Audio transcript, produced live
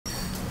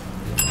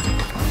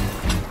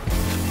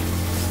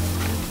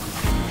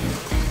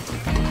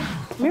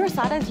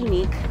Mirisata is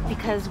unique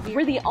because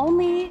we're the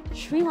only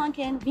Sri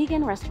Lankan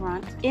vegan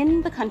restaurant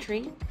in the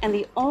country and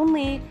the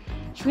only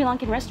Sri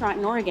Lankan restaurant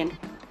in Oregon.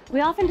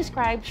 We often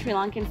describe Sri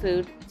Lankan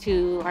food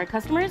to our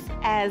customers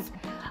as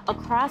a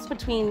cross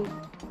between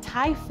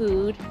Thai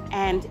food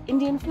and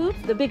Indian food.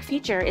 The big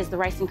feature is the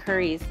rice and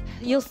curries.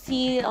 You'll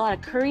see a lot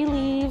of curry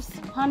leaves,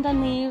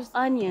 pandan leaves,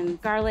 onions,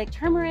 garlic,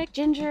 turmeric,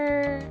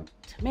 ginger,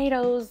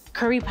 tomatoes,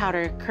 curry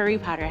powder,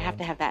 I have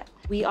to have that.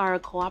 We are a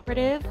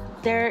cooperative.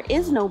 There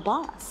is no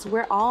boss.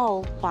 We're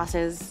all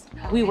bosses.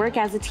 We work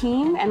as a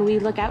team and we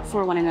look out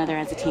for one another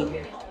as a team.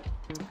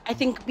 I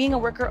think being a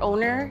worker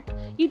owner,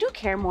 you do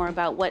care more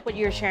about what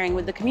you're sharing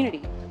with the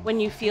community. When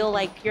you feel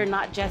like you're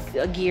not just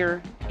a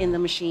gear in the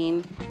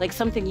machine, like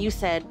something you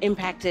said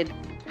impacted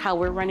how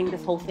we're running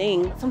this whole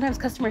thing. Sometimes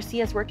customers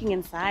see us working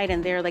inside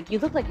and they're like, you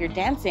look like you're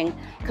dancing,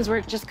 because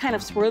we're just kind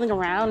of swirling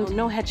around.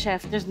 No head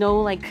chef, there's no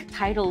like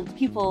titled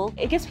people.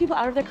 It gets people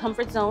out of their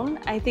comfort zone.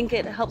 I think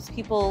it helps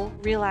people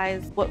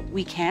realize what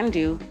we can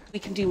do. We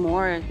can do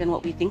more than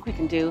what we think we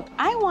can do.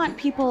 I want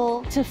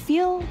people to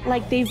feel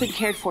like they've been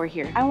cared for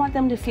here. I want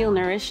them to feel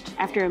nourished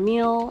after a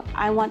meal.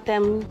 I want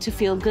them to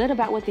feel good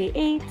about what they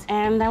ate,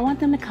 and I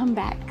want them to come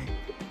back.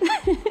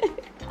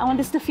 I want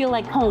this to feel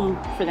like home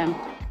for them.